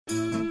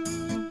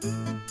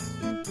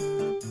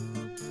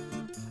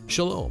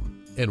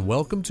Shalom, and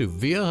welcome to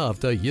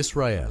V'ahavta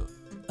Yisrael,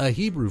 a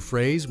Hebrew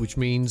phrase which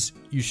means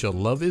you shall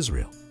love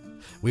Israel.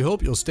 We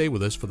hope you'll stay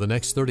with us for the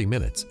next 30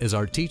 minutes as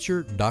our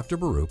teacher, Dr.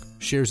 Baruch,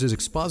 shares his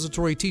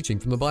expository teaching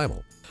from the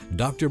Bible.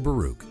 Dr.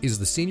 Baruch is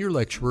the senior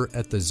lecturer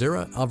at the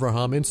Zera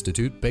Avraham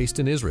Institute based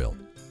in Israel.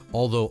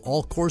 Although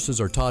all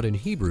courses are taught in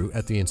Hebrew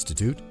at the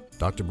Institute,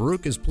 Dr.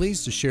 Baruch is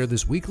pleased to share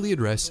this weekly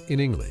address in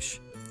English.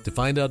 To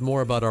find out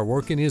more about our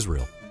work in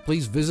Israel,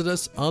 please visit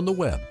us on the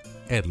web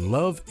at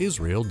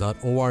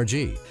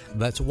loveisrael.org.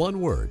 That's one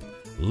word,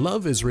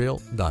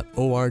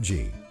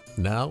 loveisrael.org.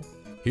 Now,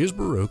 here's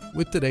Baruch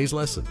with today's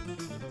lesson.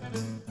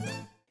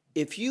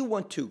 If you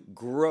want to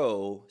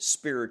grow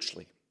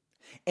spiritually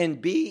and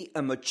be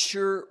a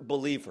mature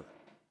believer,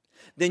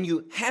 then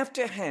you have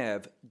to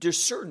have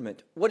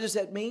discernment. What does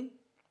that mean?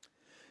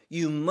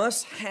 You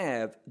must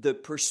have the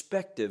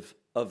perspective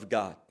of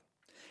God.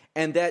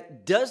 And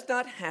that does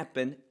not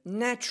happen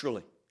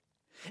naturally.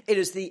 It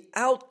is the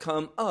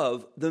outcome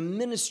of the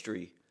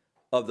ministry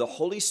of the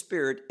Holy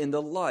Spirit in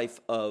the life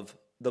of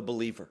the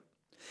believer.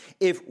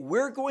 If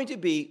we're going to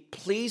be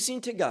pleasing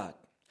to God,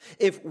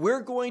 if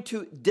we're going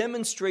to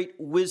demonstrate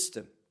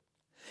wisdom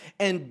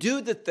and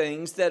do the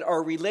things that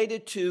are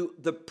related to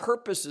the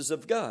purposes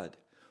of God,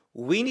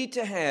 we need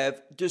to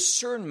have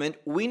discernment.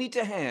 We need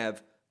to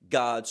have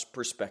God's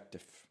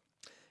perspective.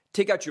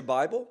 Take out your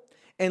Bible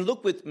and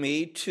look with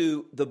me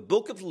to the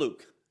book of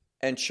Luke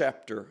and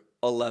chapter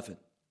 11.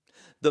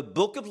 The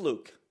book of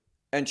Luke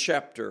and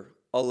chapter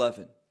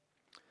 11.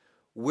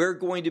 We're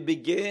going to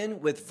begin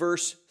with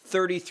verse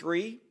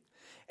 33,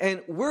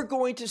 and we're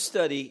going to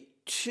study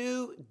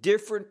two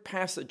different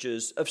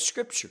passages of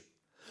Scripture.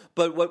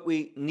 But what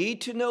we need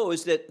to know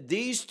is that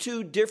these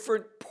two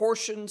different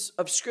portions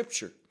of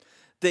Scripture,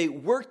 they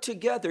work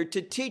together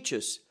to teach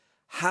us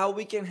how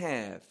we can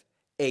have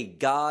a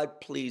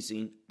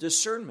God-pleasing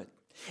discernment,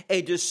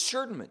 a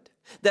discernment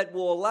that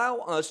will allow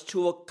us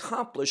to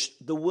accomplish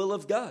the will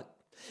of God.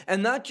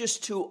 And not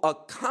just to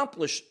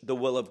accomplish the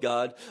will of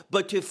God,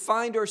 but to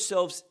find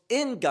ourselves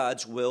in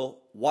God's will.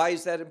 Why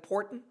is that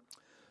important?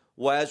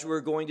 Well, as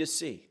we're going to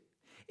see,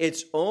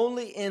 it's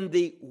only in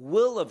the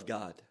will of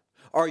God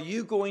are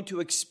you going to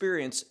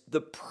experience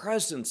the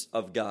presence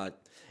of God.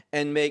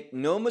 And make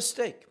no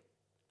mistake,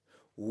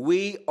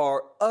 we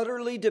are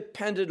utterly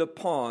dependent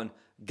upon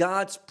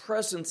God's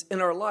presence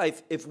in our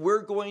life if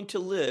we're going to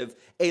live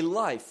a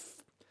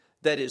life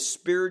that is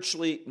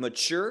spiritually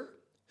mature,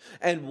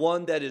 and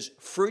one that is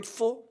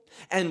fruitful,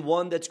 and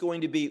one that's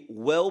going to be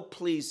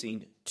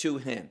well-pleasing to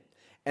Him.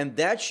 And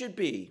that should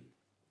be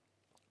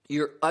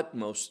your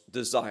utmost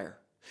desire,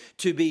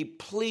 to be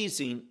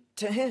pleasing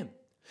to Him,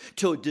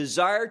 to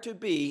desire to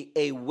be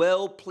a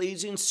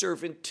well-pleasing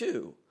servant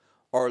to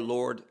our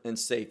Lord and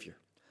Savior.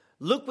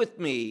 Look with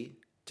me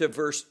to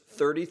verse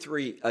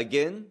 33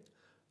 again,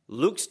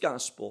 Luke's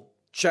Gospel,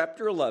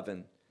 chapter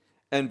 11,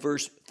 and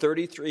verse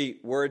 33,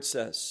 where it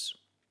says,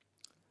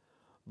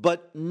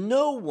 "But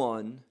no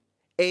one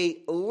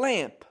a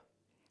lamp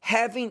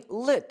having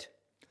lit."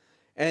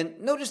 And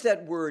notice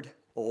that word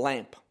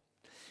lamp.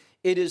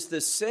 It is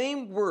the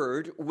same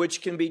word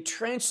which can be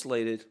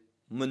translated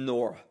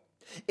menorah.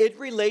 It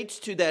relates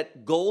to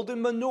that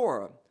golden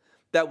menorah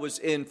that was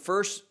in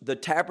first the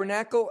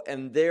tabernacle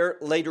and there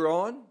later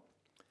on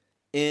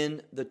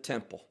in the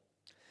temple.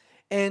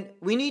 And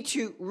we need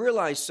to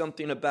realize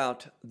something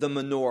about the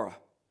menorah.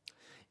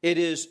 It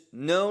is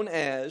known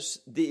as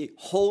the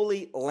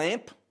holy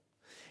lamp,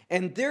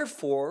 and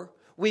therefore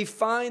we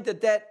find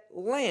that that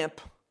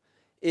lamp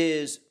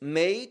is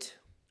made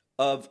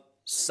of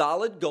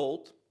solid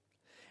gold,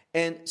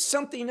 and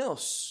something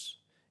else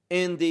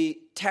in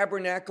the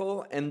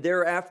tabernacle and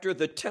thereafter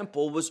the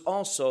temple was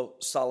also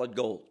solid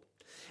gold.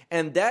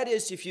 And that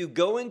is, if you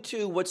go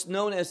into what's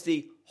known as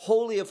the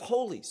Holy of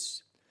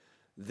Holies,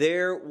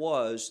 there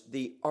was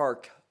the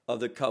Ark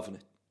of the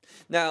Covenant.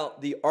 Now,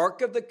 the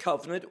Ark of the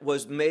Covenant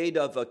was made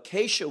of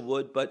acacia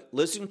wood, but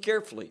listen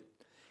carefully.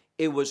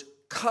 It was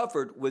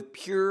covered with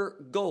pure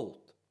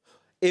gold.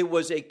 It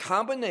was a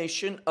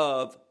combination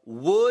of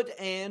wood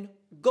and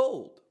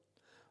gold.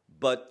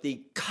 But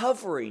the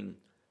covering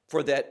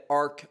for that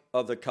Ark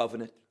of the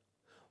Covenant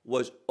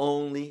was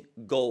only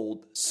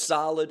gold,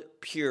 solid,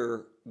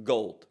 pure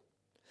gold.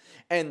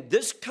 And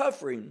this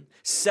covering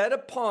set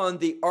upon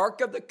the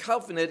Ark of the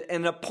Covenant,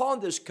 and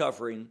upon this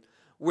covering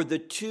were the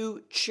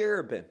two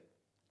cherubim.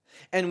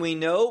 And we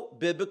know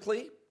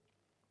biblically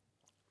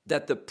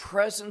that the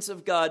presence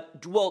of God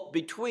dwelt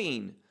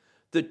between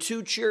the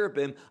two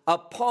cherubim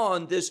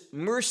upon this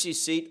mercy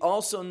seat,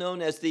 also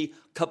known as the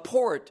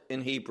kaporet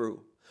in Hebrew,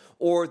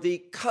 or the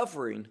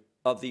covering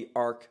of the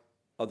Ark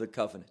of the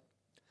Covenant.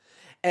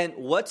 And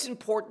what's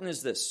important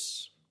is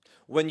this.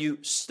 When you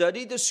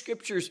study the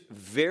Scriptures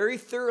very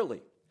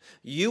thoroughly,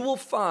 you will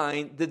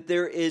find that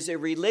there is a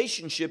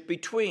relationship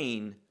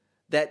between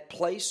that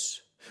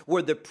place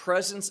where the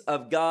presence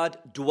of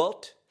God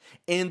dwelt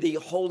in the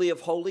Holy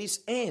of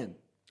Holies and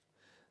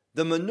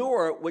the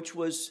menorah, which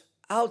was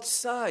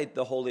outside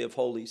the Holy of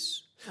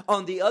Holies,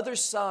 on the other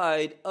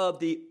side of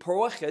the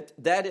porochet,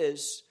 that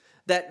is,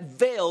 that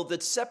veil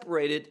that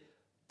separated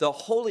the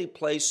holy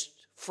place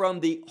from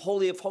the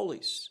Holy of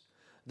Holies.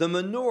 The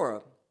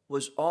menorah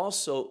was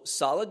also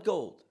solid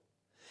gold.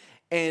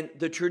 And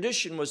the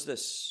tradition was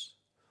this: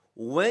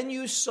 when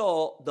you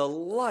saw the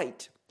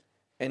light,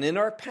 and in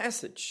our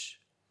passage,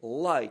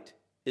 light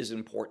is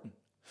important.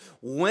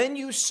 When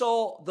you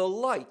saw the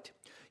light,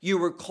 you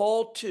were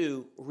called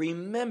to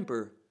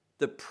remember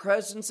the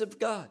presence of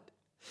God,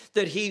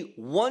 that He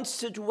wants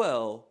to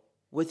dwell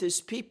with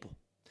His people.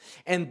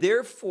 And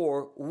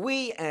therefore,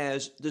 we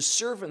as the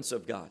servants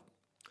of God,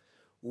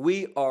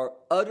 we are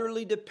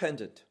utterly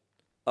dependent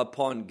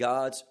upon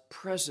God's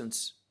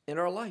presence in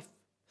our life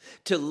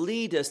to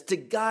lead us, to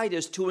guide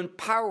us, to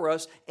empower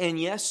us, and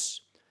yes,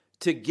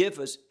 to give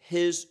us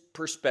His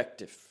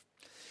perspective.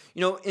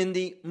 You know, in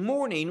the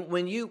morning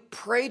when you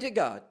pray to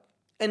God,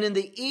 and in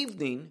the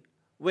evening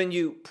when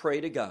you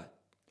pray to God,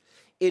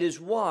 it is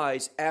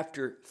wise,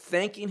 after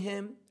thanking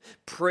Him,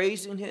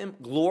 praising Him,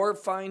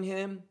 glorifying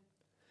Him,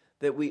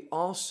 that we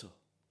also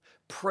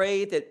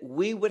pray that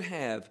we would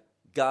have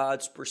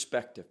God's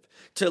perspective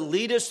to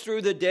lead us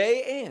through the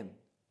day and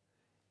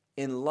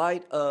in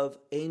light of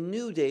a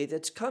new day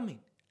that's coming.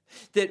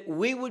 That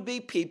we would be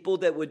people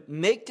that would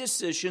make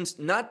decisions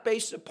not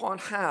based upon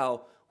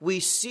how we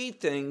see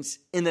things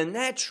in the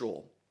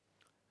natural,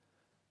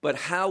 but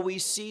how we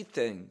see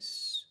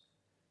things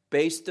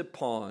based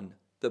upon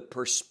the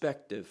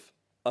perspective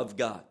of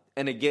God.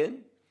 And again,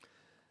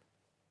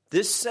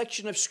 this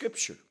section of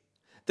Scripture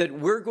that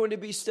we're going to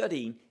be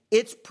studying,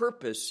 its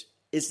purpose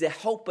is to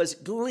help us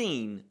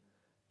glean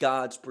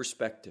God's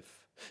perspective.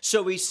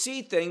 So we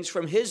see things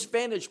from His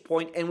vantage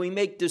point and we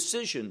make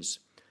decisions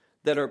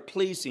that are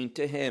pleasing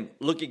to Him.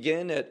 Look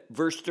again at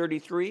verse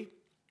 33.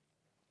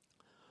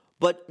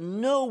 But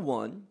no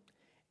one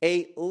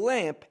a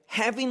lamp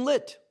having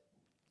lit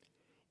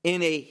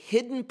in a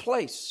hidden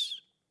place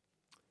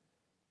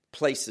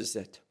places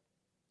it,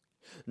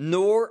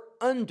 nor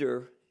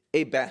under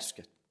a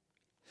basket.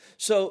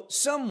 So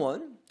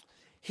someone,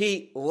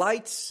 he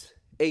lights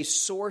a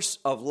source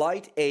of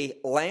light, a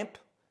lamp,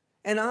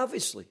 and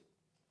obviously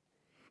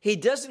he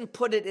doesn't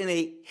put it in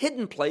a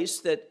hidden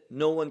place that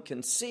no one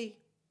can see,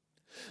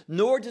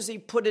 nor does he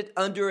put it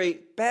under a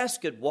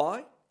basket.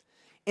 Why?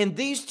 In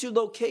these two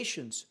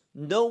locations,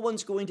 no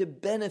one's going to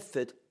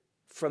benefit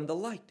from the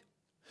light.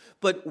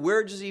 But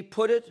where does he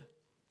put it?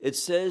 It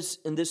says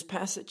in this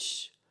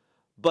passage,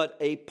 but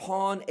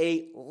upon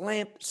a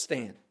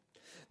lampstand.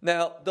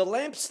 Now, the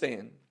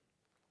lampstand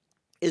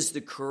is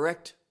the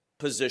correct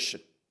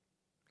position.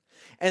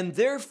 And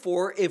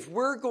therefore, if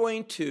we're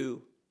going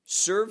to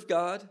serve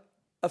God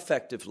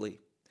effectively,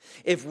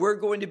 if we're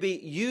going to be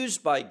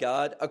used by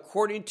God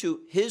according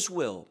to His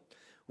will,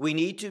 we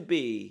need to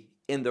be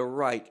in the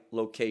right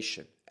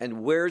location.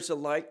 And where's the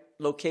right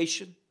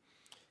location?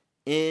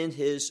 In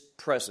His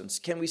presence.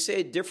 Can we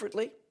say it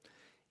differently?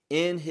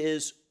 In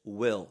His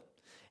will.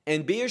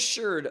 And be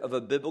assured of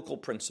a biblical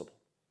principle.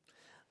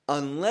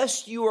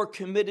 Unless you are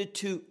committed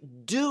to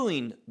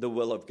doing the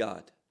will of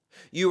God,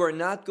 you are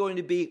not going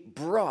to be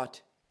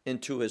brought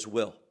into His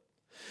will.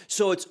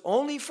 So it's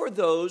only for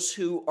those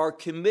who are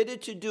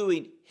committed to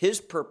doing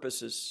His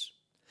purposes,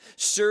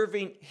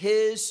 serving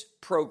His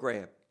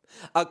program,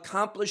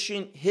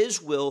 accomplishing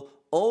His will,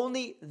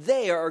 only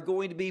they are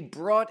going to be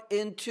brought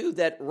into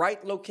that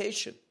right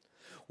location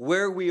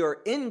where we are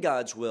in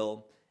God's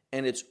will,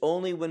 and it's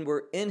only when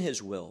we're in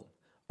His will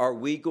are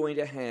we going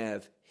to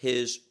have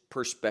His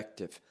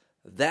perspective.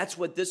 That's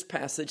what this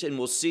passage, and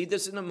we'll see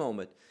this in a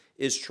moment,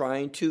 is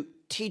trying to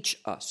teach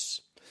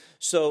us.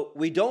 So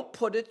we don't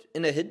put it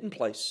in a hidden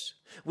place.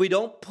 We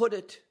don't put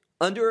it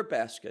under a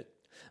basket,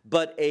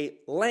 but a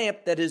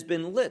lamp that has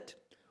been lit,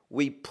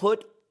 we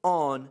put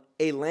on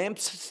a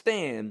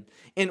lampstand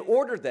in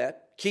order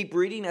that, keep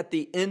reading at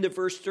the end of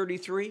verse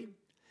 33,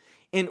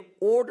 in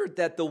order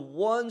that the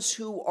ones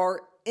who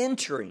are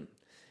entering,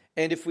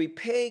 and if we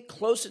pay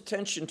close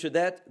attention to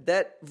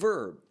that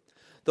verb,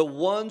 the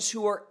ones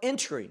who are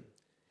entering,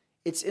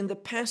 it's in the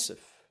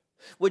passive,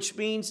 which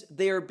means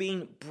they are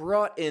being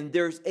brought in.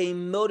 There's a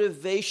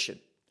motivation.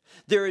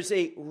 There is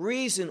a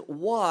reason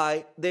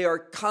why they are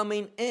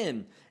coming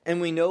in.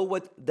 And we know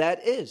what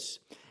that is.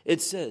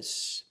 It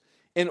says,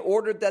 in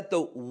order that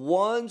the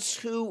ones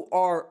who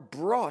are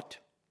brought,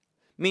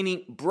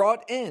 meaning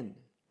brought in,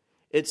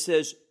 it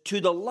says, to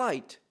the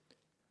light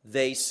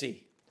they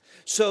see.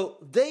 So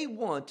they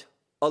want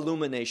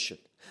illumination.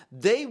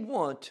 They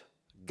want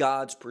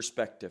God's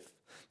perspective.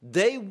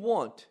 They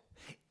want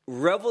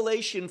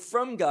revelation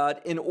from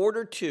God in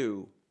order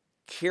to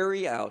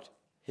carry out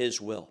His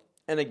will.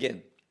 And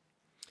again,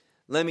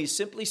 let me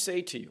simply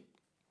say to you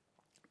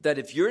that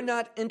if you're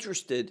not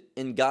interested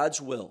in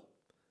God's will,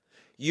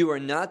 you are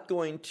not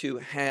going to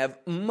have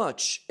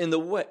much in the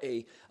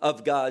way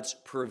of God's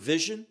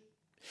provision,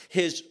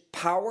 His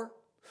power,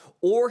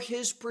 or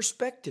His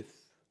perspective.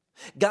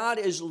 God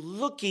is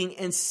looking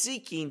and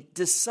seeking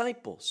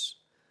disciples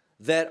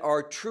that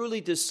are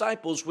truly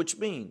disciples, which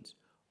means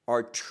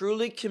are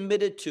truly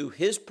committed to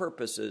His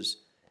purposes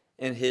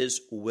and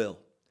His will.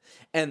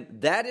 And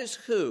that is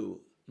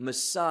who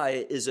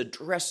Messiah is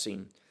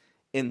addressing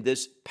in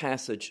this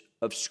passage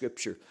of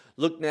Scripture.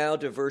 Look now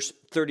to verse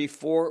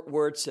 34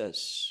 where it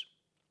says,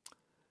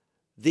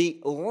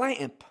 "The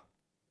lamp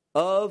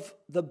of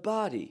the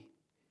body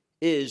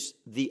is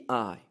the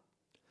eye."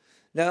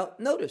 Now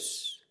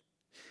notice,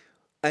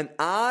 an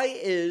eye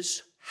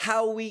is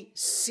how we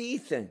see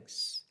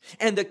things.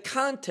 And the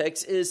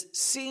context is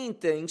seeing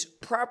things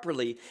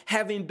properly,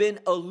 having been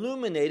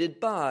illuminated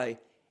by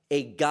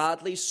a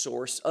godly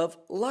source of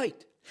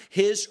light.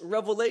 His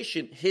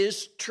revelation,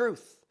 His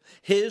truth,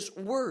 His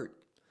word.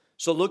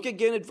 So look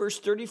again at verse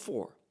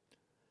 34.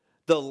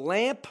 The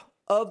lamp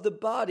of the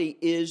body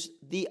is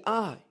the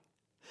eye.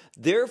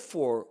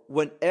 Therefore,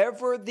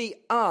 whenever the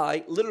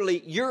eye,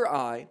 literally your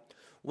eye,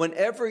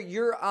 whenever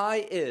your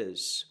eye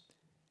is,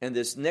 and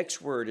this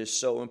next word is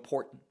so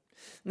important.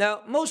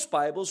 Now, most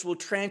Bibles will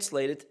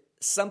translate it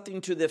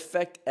something to the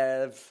effect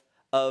of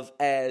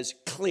as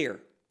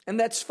clear, and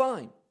that's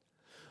fine.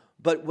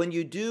 But when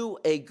you do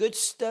a good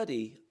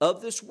study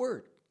of this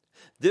word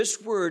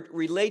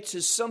relates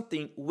to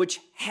something which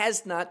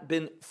has not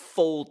been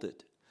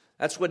folded.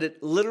 That's what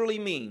it literally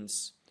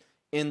means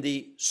in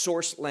the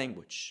source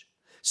language.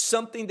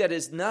 Something that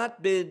has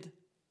not been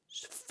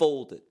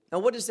folded. Now,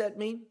 what does that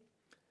mean?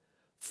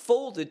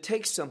 Folded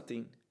takes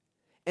something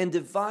and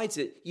divides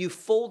it. You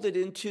fold it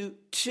into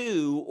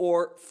 2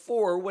 or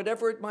 4,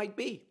 whatever it might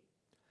be.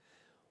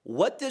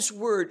 What this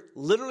word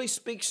literally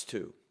speaks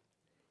to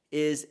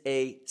is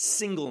a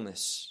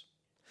singleness,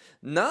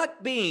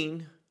 not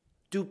being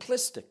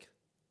duplistic,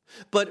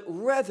 but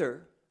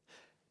rather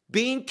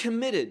being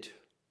committed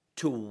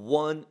to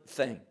one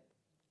thing,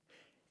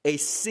 a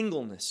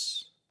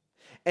singleness.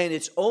 And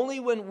it's only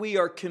when we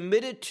are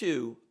committed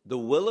to the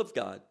will of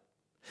God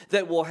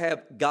that we'll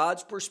have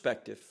God's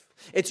perspective.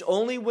 It's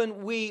only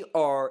when we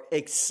are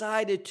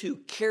excited to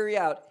carry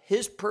out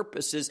His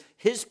purposes,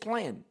 His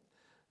plan,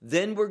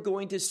 then we're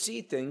going to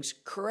see things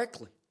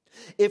correctly.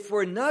 If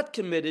we're not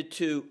committed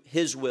to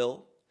His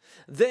will,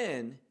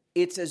 then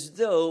it's as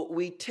though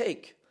we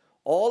take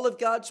all of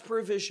God's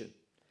provision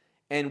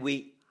and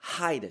we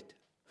hide it,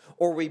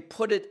 or we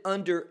put it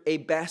under a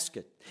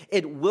basket.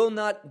 It will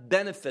not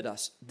benefit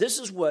us. This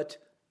is what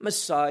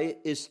Messiah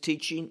is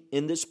teaching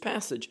in this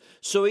passage.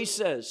 So he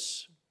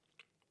says,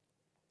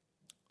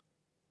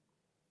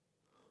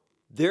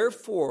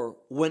 therefore,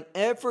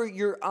 whenever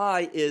your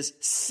eye is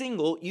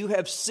single, you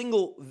have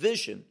single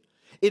vision,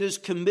 it is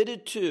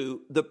committed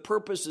to the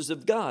purposes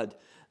of God.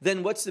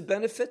 Then what's the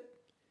benefit?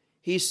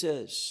 He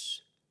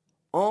says,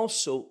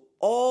 also,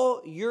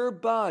 all your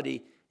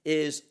body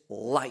is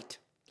light,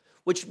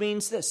 which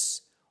means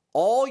this.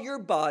 All your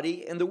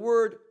body, and the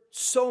word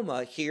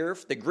soma here,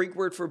 the Greek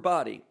word for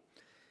body,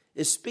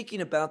 is speaking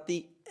about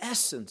the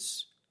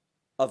essence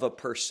of a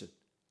person.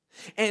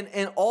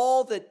 And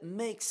all that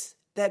makes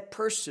that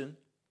person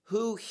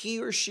who he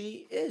or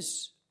she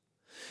is.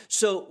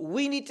 So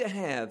we need to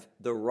have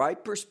the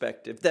right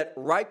perspective. That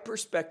right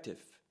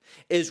perspective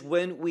is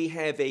when we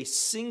have a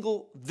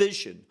single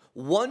vision,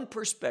 one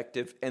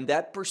perspective, and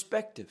that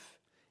perspective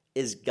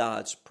is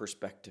God's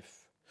perspective.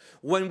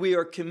 When we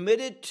are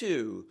committed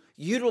to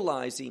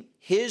utilizing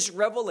His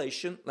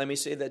revelation, let me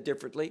say that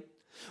differently,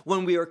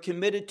 when we are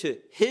committed to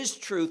His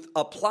truth,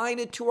 applying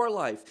it to our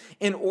life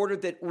in order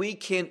that we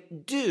can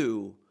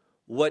do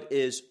what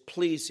is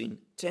pleasing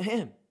to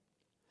Him.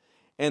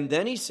 And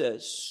then he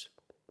says,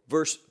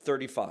 verse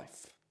 35.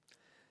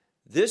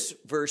 This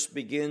verse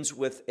begins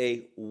with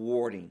a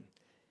warning.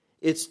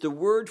 It's the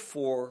word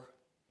for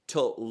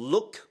to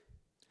look.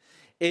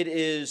 It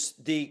is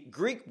the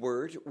Greek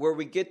word where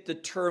we get the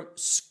term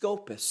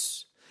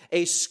scopus,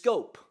 a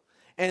scope.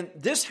 And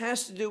this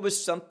has to do with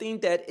something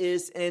that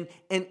is an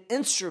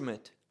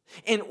instrument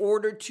in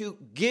order to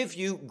give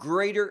you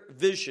greater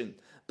vision.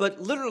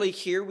 But literally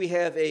here we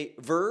have a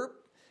verb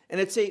and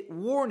it's a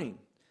warning.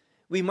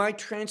 We might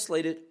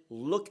translate it,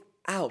 look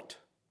out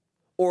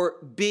or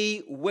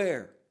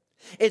beware.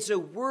 It's a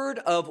word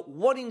of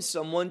wanting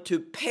someone to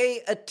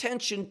pay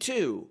attention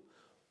to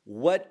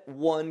what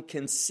one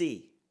can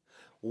see,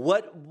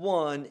 what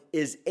one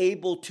is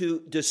able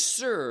to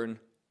discern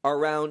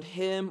around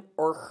him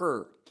or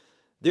her.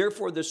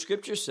 Therefore, the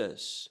scripture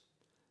says,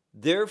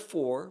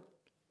 therefore,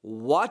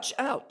 watch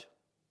out,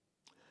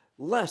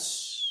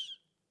 lest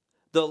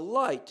the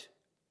light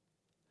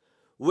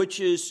which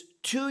is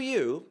to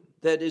you,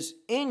 that is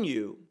in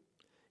you,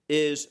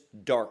 is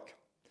dark.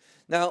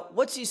 Now,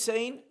 what's he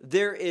saying?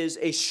 There is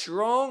a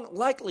strong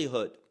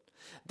likelihood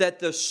that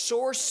the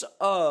source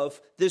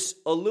of this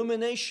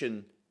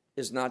illumination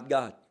is not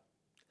God.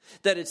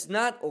 That it's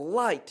not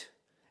light.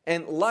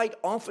 And light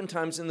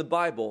oftentimes in the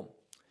Bible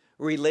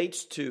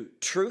relates to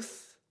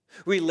truth,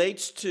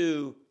 relates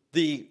to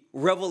the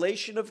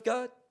revelation of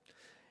God.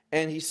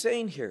 And he's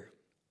saying here,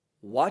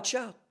 watch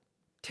out,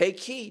 take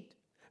heed,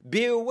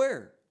 be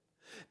aware.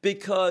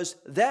 Because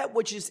that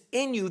which is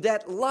in you,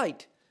 that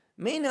light,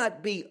 may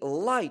not be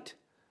light,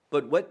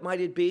 but what might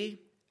it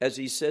be? As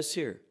he says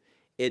here,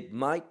 it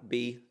might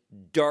be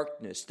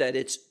darkness, that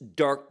it's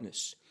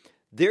darkness.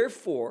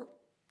 Therefore,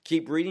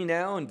 keep reading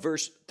now in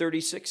verse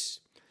 36.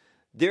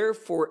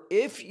 Therefore,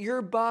 if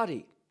your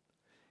body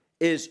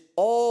is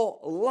all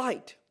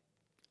light,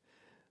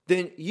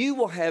 then you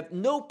will have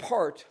no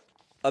part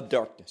of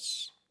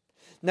darkness.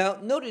 Now,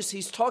 notice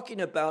he's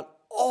talking about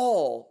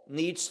all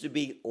needs to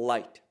be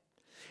light.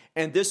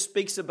 And this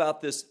speaks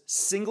about this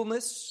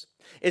singleness.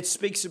 It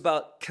speaks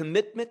about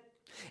commitment.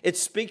 It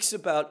speaks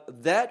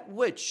about that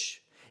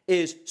which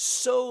is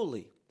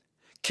solely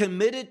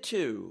committed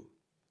to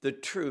the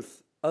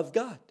truth of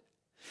God.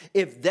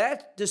 If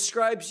that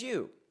describes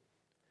you,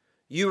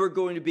 you are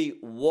going to be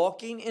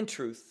walking in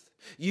truth.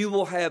 You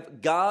will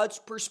have God's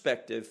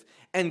perspective,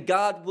 and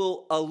God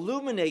will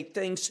illuminate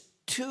things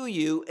to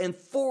you and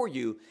for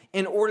you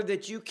in order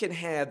that you can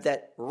have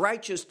that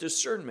righteous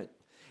discernment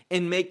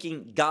in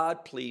making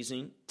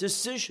God-pleasing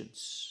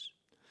decisions.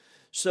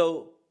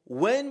 So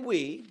when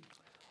we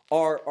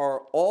are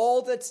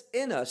all that's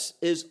in us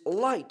is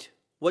light,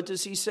 what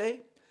does he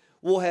say?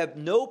 We'll have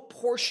no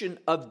portion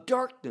of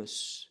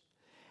darkness,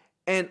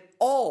 and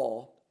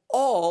all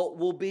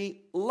will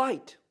be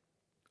light.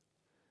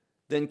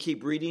 Then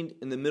keep reading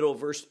in the middle of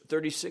verse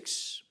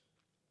 36.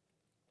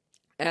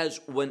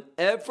 As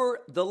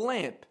whenever the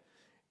lamp,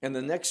 and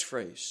the next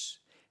phrase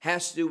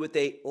has to do with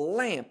a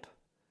lamp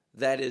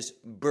that is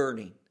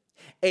burning,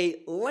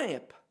 a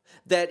lamp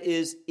that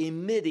is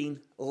emitting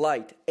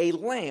light, a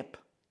lamp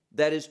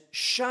that is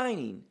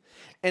shining.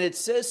 And it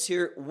says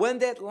here, when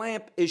that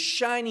lamp is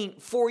shining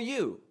for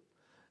you,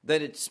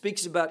 that it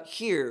speaks about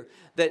here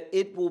that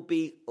it will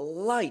be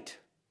light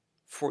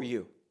for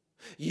you.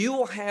 You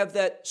will have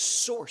that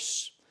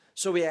source.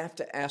 So we have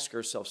to ask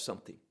ourselves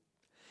something.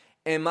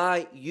 Am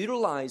I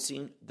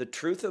utilizing the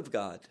truth of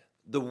God,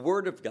 the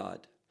Word of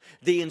God,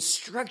 the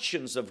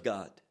instructions of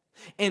God,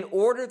 in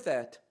order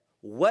that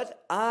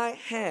what I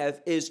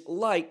have is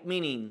light,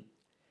 meaning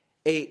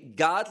a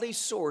godly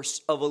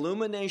source of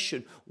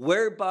illumination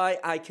whereby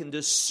I can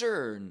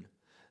discern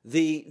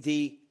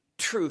the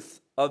truth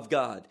of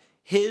God,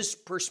 His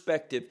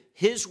perspective,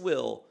 His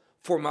will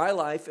for my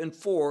life and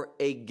for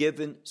a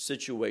given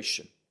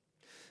situation.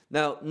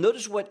 Now,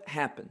 notice what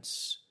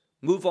happens.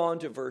 Move on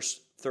to verse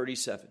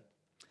 37.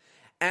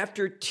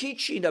 After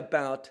teaching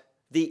about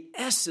the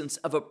essence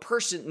of a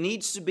person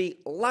needs to be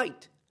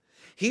light,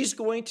 he's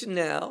going to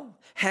now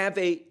have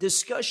a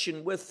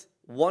discussion with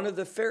one of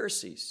the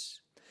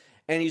Pharisees.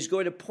 And he's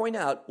going to point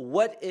out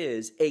what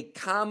is a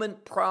common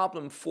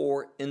problem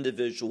for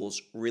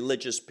individuals,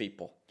 religious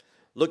people.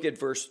 Look at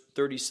verse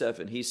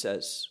 37. He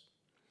says,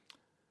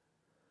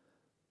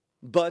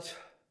 but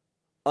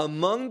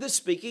among the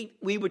speaking,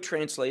 we would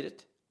translate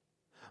it,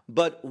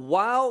 but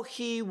while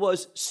he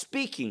was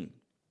speaking,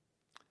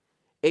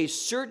 a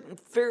certain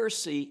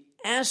Pharisee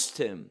asked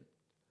him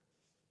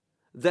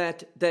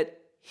that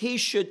he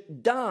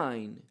should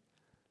dine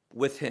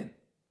with him.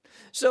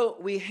 So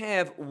we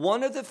have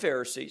one of the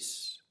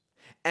Pharisees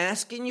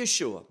asking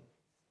Yeshua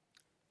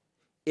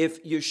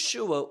if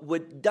Yeshua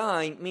would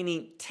dine,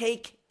 meaning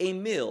take a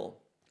meal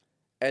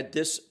at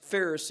this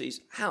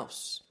Pharisee's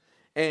house.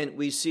 And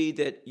we see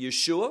that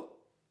Yeshua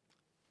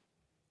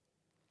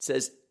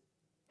says,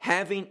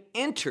 having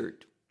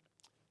entered,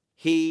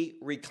 he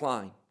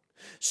reclined.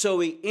 So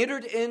he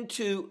entered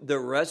into the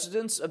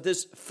residence of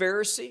this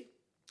Pharisee,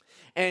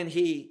 and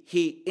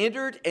he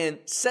entered and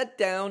sat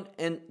down,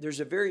 and there's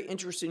a very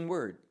interesting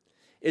word.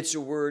 It's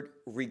a word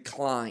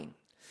recline.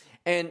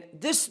 And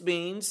this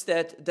means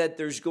that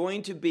there's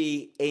going to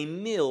be a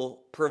meal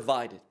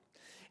provided.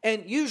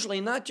 And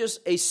usually not just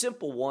a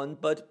simple one,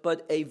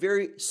 but a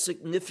very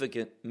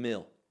significant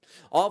meal.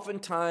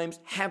 Oftentimes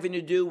having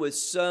to do with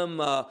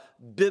some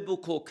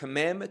biblical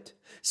commandment,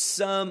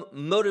 some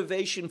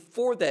motivation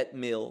for that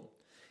meal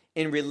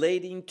in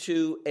relating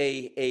to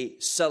a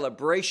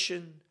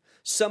celebration,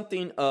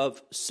 something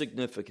of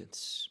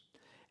significance.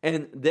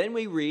 And then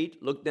we read,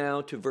 look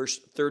now to verse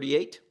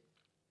 38.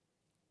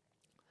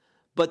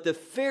 But the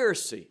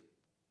Pharisee,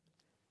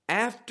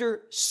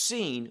 after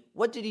seeing,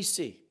 what did he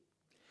see?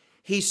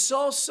 He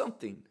saw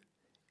something,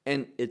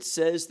 and it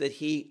says that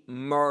he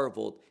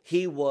marveled.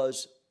 He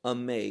was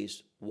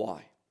amazed.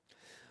 Why?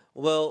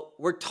 Well,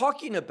 we're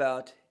talking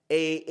about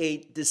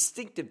a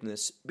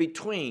distinctiveness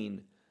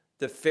between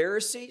the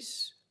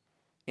Pharisees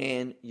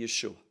and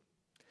Yeshua.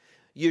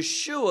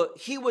 Yeshua,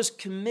 he was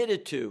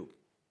committed to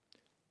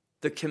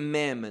the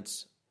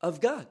commandments of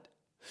God.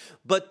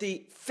 But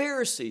the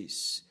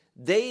Pharisees,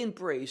 they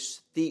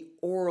embraced the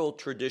oral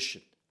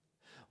tradition,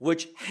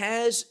 which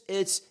has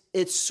its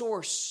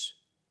source,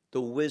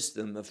 the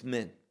wisdom of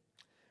men.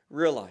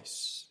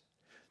 Realize,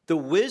 the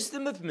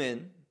wisdom of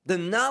men, the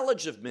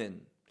knowledge of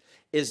men,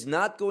 is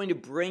not going to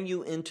bring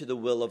you into the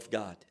will of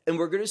God. And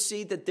we're going to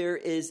see that there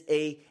is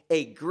a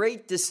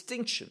great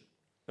distinction.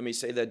 Let me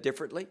say that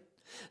differently.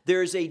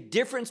 There is a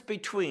difference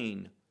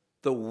between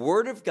the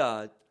Word of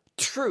God,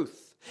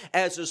 truth,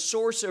 as a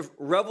source of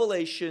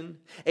revelation,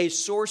 a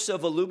source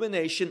of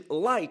illumination,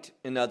 light,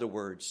 in other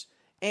words,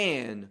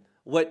 and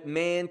what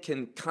man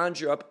can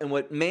conjure up and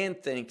what man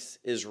thinks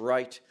is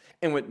right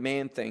and what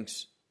man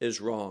thinks is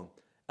wrong.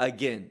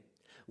 Again,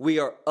 we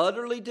are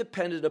utterly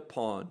dependent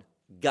upon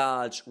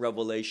God's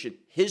revelation,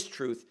 His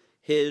truth,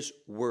 his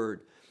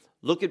word.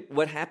 Look at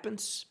what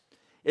happens.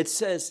 It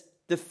says,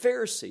 the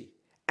Pharisee,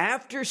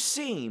 after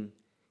seeing,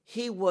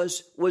 he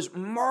was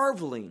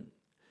marveling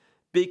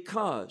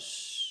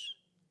because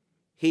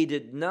he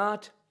did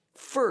not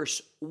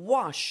first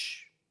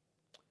wash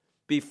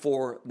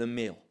before the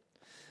meal.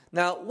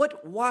 Now,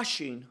 what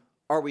washing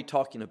are we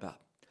talking about?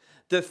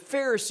 The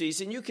Pharisees,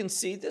 and you can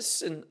see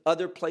this in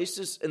other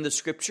places in the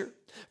scripture.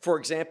 For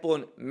example,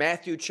 in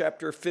Matthew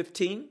chapter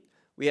 15,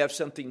 we have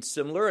something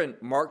similar in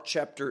Mark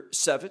chapter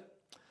 7.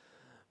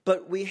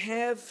 But we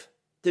have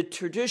the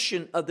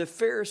tradition of the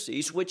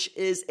Pharisees, which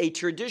is a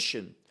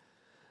tradition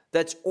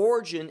that's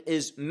origin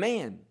is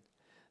man,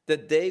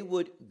 that they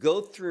would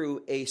go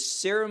through a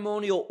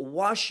ceremonial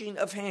washing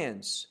of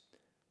hands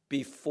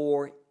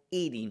before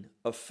eating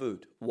of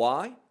food.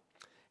 Why?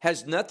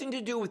 Has nothing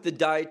to do with the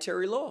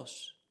dietary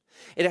laws.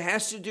 It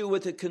has to do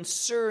with the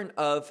concern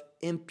of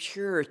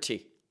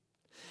impurity.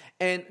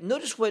 And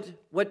notice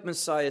what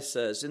Messiah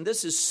says, and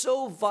this is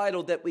so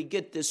vital that we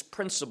get this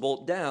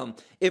principle down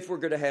if we're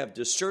going to have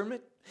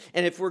discernment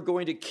and if we're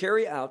going to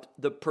carry out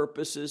the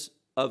purposes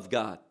of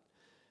God.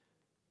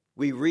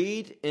 We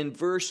read in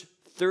verse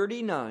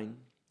 39,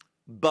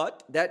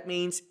 but that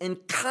means in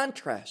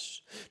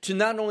contrast to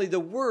not only the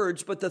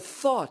words but the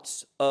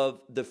thoughts of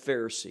the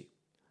Pharisee.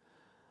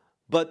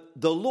 But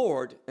the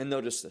Lord, and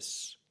notice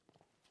this,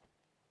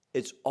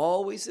 it's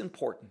always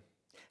important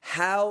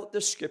how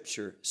the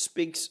scripture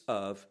speaks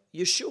of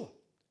Yeshua,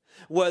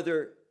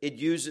 whether it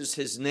uses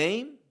his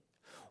name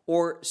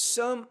or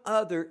some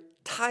other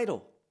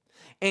title.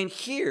 And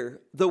here,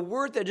 the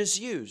word that is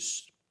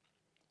used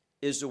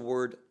is the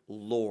word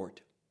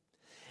Lord.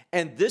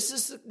 And this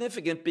is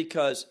significant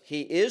because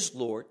he is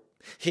Lord,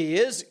 he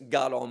is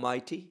God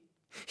Almighty,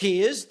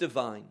 he is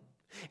divine,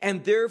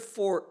 and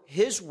therefore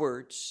his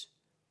words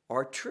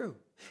are true.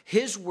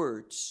 His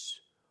words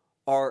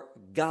are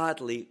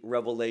godly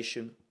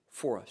revelation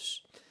for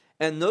us.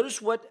 And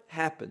notice what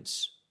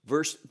happens,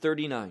 verse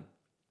 39.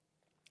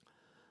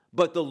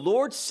 But the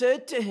Lord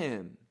said to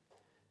him,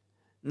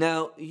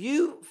 now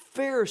you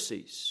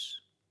Pharisees,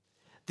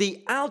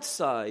 the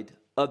outside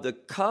of the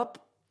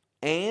cup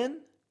and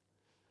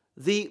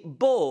the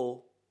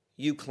bowl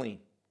you clean.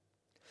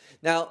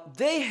 Now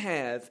they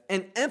have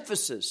an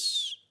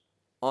emphasis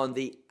on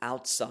the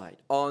outside,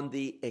 on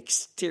the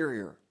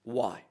exterior.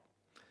 Why?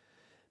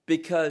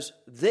 Because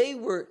they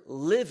were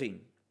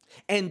living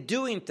and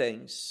doing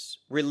things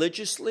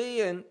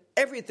religiously and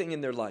everything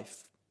in their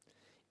life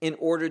in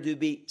order to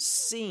be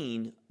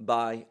seen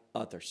by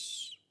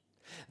others.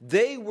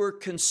 They were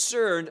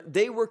concerned,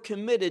 they were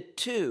committed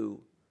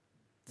to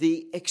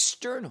the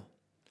external.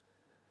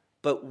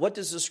 But what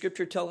does the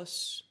scripture tell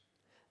us?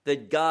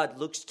 That God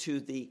looks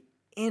to the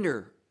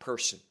inner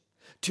person,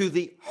 to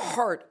the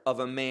heart of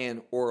a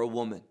man or a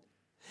woman.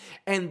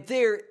 And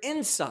their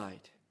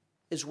inside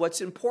is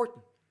what's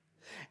important.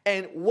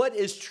 And what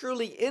is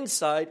truly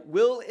inside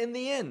will, in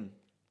the end,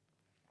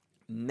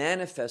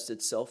 manifest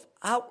itself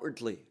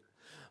outwardly.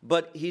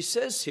 But he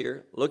says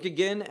here, look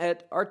again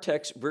at our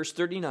text, verse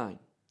 39.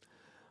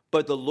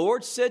 But the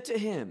Lord said to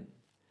him,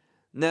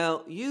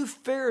 now you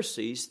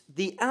Pharisees,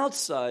 the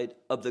outside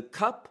of the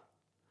cup,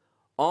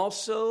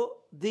 also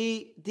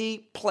the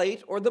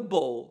plate or the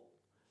bowl,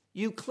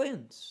 you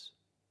cleanse.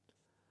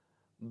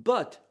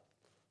 But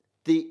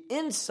the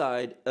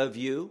inside of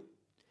you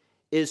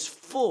is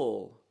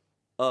full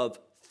of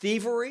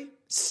thievery,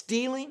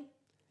 stealing,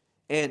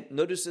 and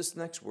notice this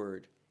next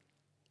word,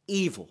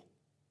 evil.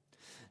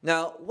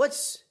 Now,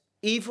 what's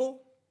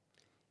evil?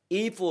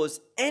 Evil is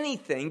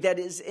anything that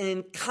is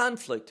in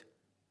conflict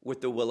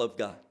with the will of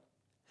God.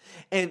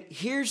 And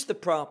here's the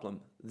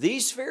problem.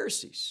 These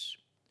Pharisees,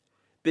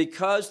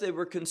 because they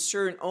were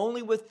concerned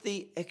only with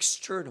the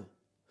external,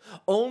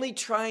 only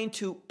trying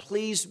to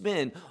please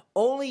men,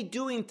 only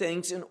doing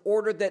things in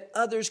order that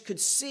others could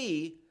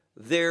see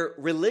their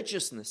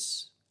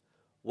religiousness,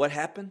 what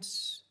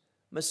happens?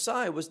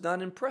 Messiah was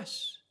not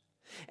impressed.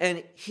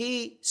 And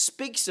he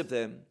speaks of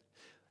them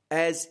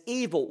as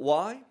evil.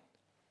 Why?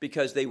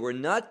 Because they were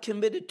not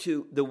committed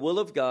to the will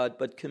of God,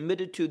 but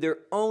committed to their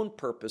own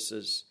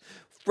purposes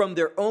from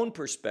their own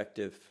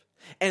perspective.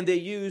 And they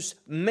use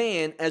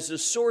man as the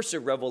source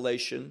of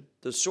revelation,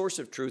 the source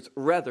of truth,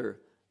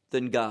 rather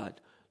than God.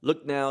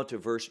 Look now to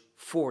verse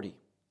 40.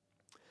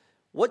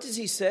 What does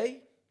he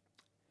say?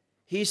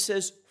 He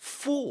says,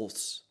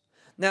 fools.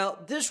 Now,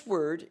 this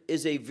word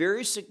is a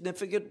very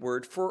significant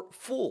word for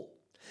fool.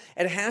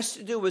 It has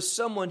to do with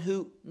someone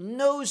who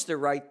knows the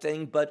right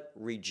thing but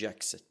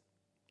rejects it.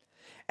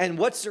 And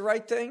what's the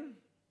right thing?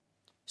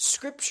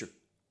 Scripture.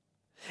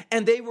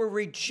 And they were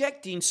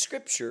rejecting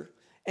Scripture.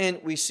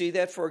 And we see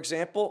that, for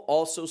example,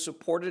 also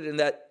supported in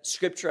that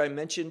Scripture I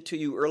mentioned to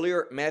you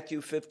earlier,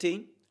 Matthew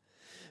 15.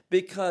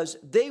 Because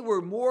they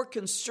were more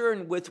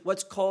concerned with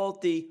what's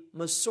called the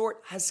Masort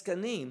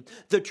Haskanim,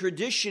 the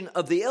tradition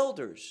of the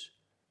elders,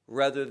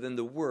 rather than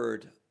the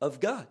word of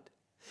God.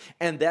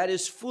 And that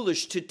is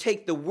foolish, to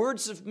take the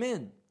words of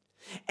men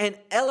and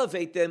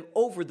elevate them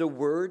over the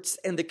words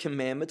and the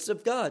commandments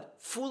of God.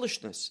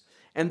 Foolishness.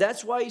 And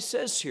that's why he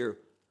says here,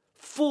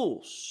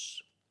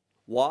 fools.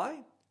 Why?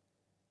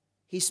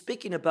 He's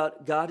speaking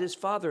about God his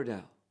Father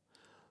now.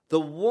 The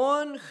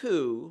one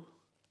who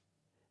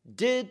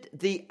did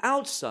the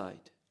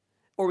outside,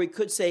 or we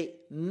could say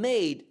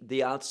made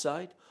the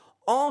outside,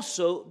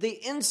 also the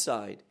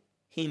inside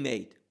he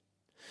made.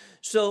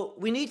 So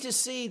we need to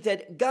see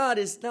that God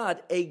is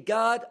not a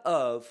God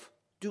of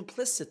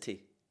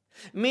duplicity,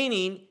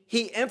 meaning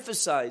he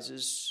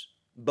emphasizes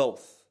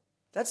both.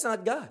 That's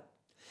not God.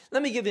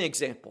 Let me give you an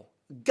example.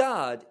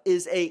 God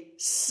is a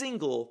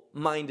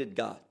single-minded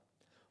God.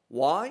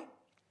 Why?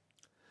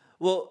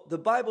 Well, the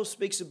Bible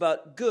speaks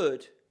about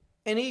good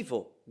and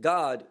evil.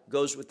 God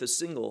goes with the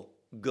single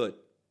good.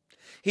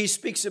 He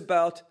speaks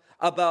about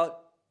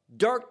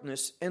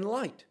darkness and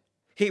light.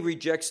 He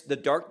rejects the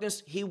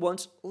darkness. He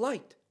wants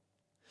light.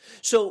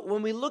 So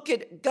when we look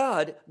at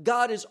God,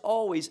 God is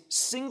always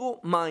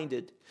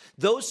single-minded,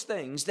 those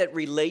things that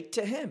relate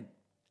to him.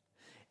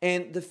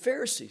 And the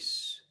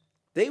Pharisees,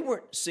 they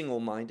weren't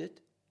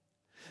single-minded.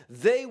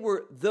 They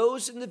were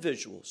those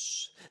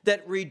individuals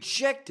that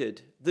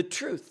rejected the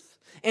truth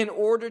in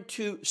order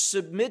to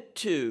submit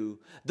to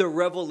the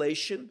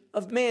revelation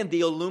of man,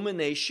 the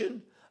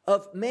illumination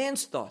of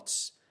man's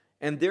thoughts.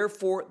 And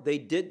therefore, they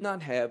did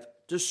not have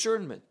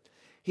discernment.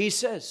 He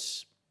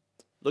says,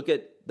 look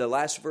at the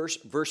last verse,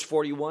 verse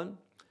 41.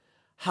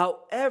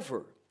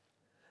 However,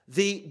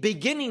 the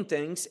beginning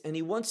things, and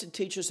he wants to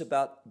teach us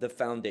about the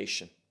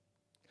foundation.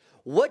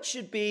 What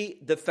should be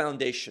the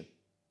foundation?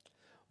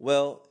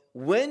 Well,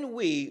 when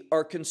we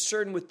are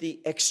concerned with the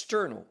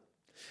external,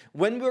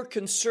 when we're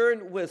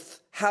concerned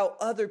with how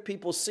other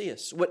people see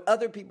us, what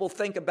other people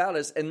think about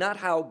us, and not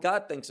how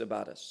God thinks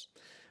about us,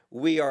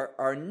 we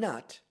are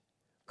not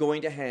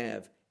going to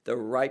have the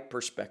right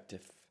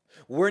perspective.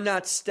 We're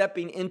not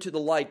stepping into the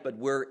light, but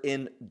we're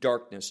in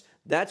darkness.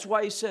 That's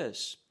why he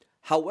says,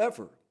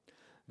 however,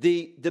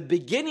 the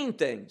beginning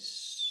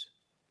things,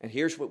 and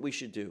here's what we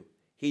should do.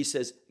 He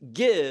says,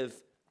 give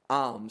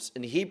alms.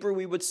 In Hebrew,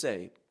 we would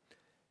say,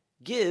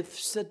 give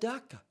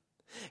tzedakah.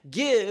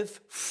 Give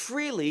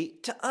freely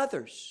to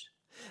others.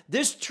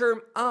 This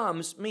term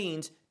alms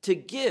means to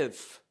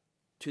give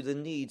to the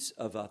needs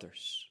of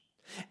others.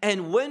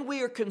 And when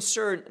we are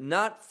concerned,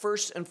 not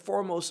first and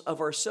foremost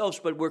of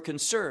ourselves, but we're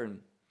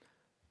concerned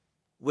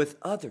with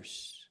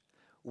others,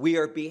 we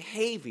are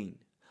behaving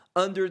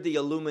under the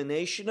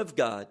illumination of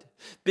God,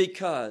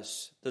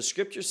 because the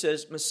scripture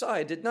says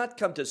Messiah did not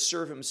come to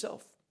serve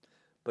himself,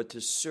 but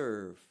to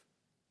serve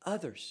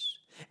others.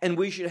 And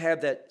we should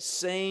have that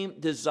same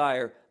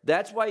desire.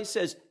 That's why he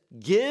says,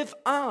 give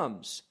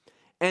alms,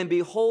 and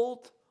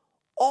behold,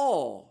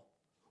 all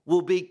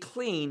will be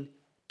clean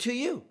to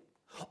you.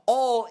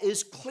 All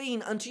is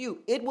clean unto you.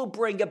 It will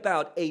bring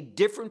about a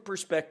different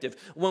perspective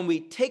when we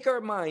take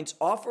our minds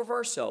off of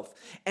ourselves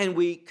and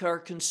we are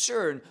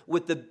concerned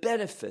with the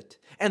benefit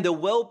and the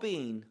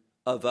well-being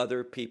of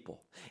other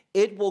people.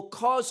 It will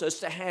cause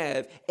us to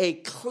have a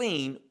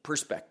clean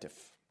perspective.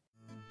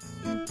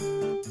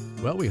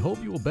 Well, we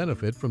hope you will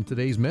benefit from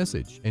today's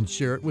message and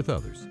share it with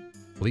others.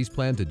 Please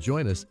plan to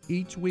join us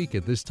each week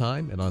at this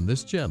time and on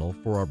this channel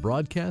for our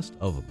broadcast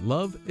of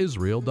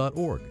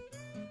loveisrael.org.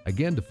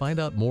 Again, to find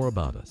out more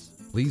about us,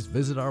 please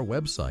visit our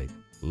website,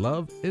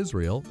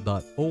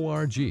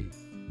 loveisrael.org.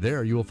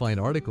 There you will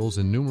find articles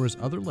and numerous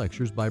other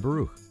lectures by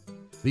Baruch.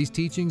 These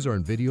teachings are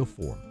in video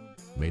form.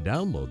 You may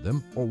download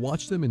them or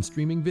watch them in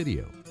streaming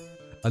video.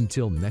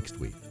 Until next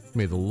week,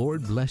 may the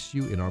Lord bless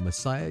you in our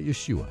Messiah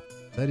Yeshua,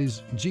 that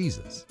is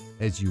Jesus,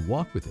 as you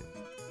walk with him.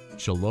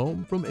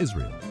 Shalom from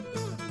Israel.